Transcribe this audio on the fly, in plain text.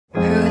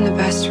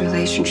best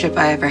relationship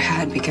I ever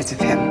had because of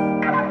him.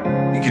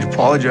 You could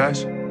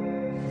apologize.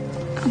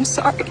 I'm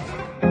sorry.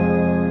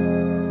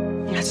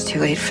 It's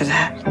too late for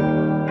that.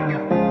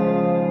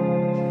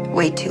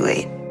 Way too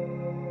late.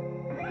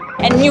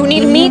 And you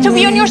need me to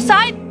be on your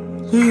side?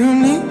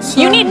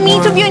 You need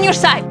me to be on your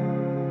side?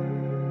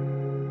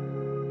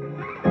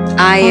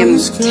 I am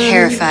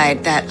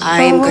terrified that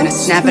I am going to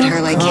snap at her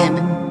like him.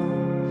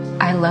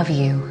 I love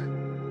you.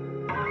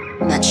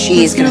 And that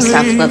she's going to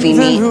stop loving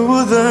me.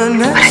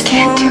 But I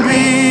can't do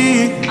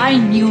it. I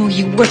knew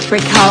you would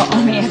freak out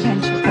on me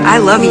eventually. I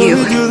love you.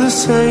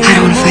 I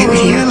don't want to fight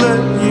with you.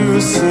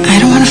 I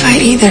don't want to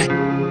fight either.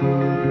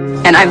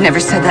 And I've never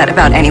said that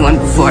about anyone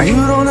before.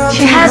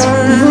 She has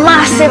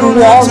massive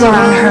walls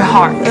around her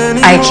heart.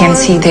 I can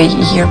see that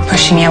you're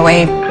pushing me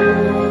away.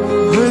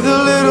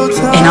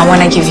 And I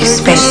want to give you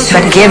space.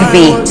 But give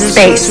me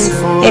space.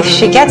 If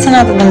she gets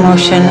another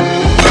demotion,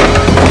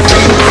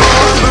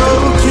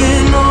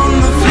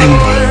 I'm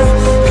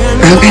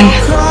broken.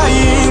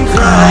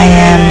 I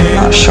am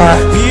not sure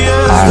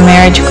our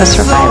marriage could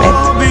survive it.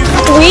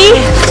 We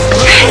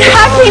had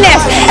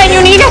happiness, and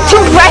you needed to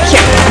wreck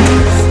it.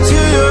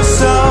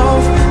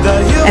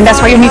 And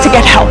that's why you need to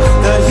get help.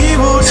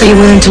 So you're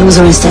willing to lose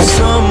her instead?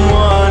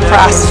 For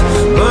us.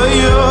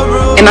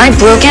 Am I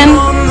broken?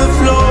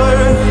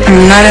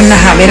 I'm not in the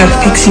habit of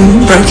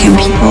fixing broken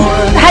people.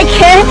 I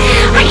can't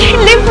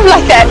live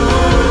like that.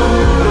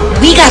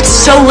 We got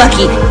so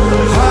lucky.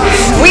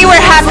 We were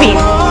happy,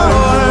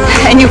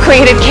 and you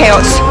created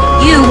chaos.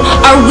 You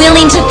are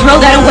willing to throw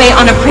that away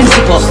on a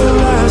principle.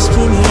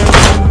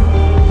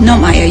 No,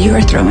 Maya, you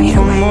are throwing it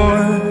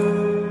away.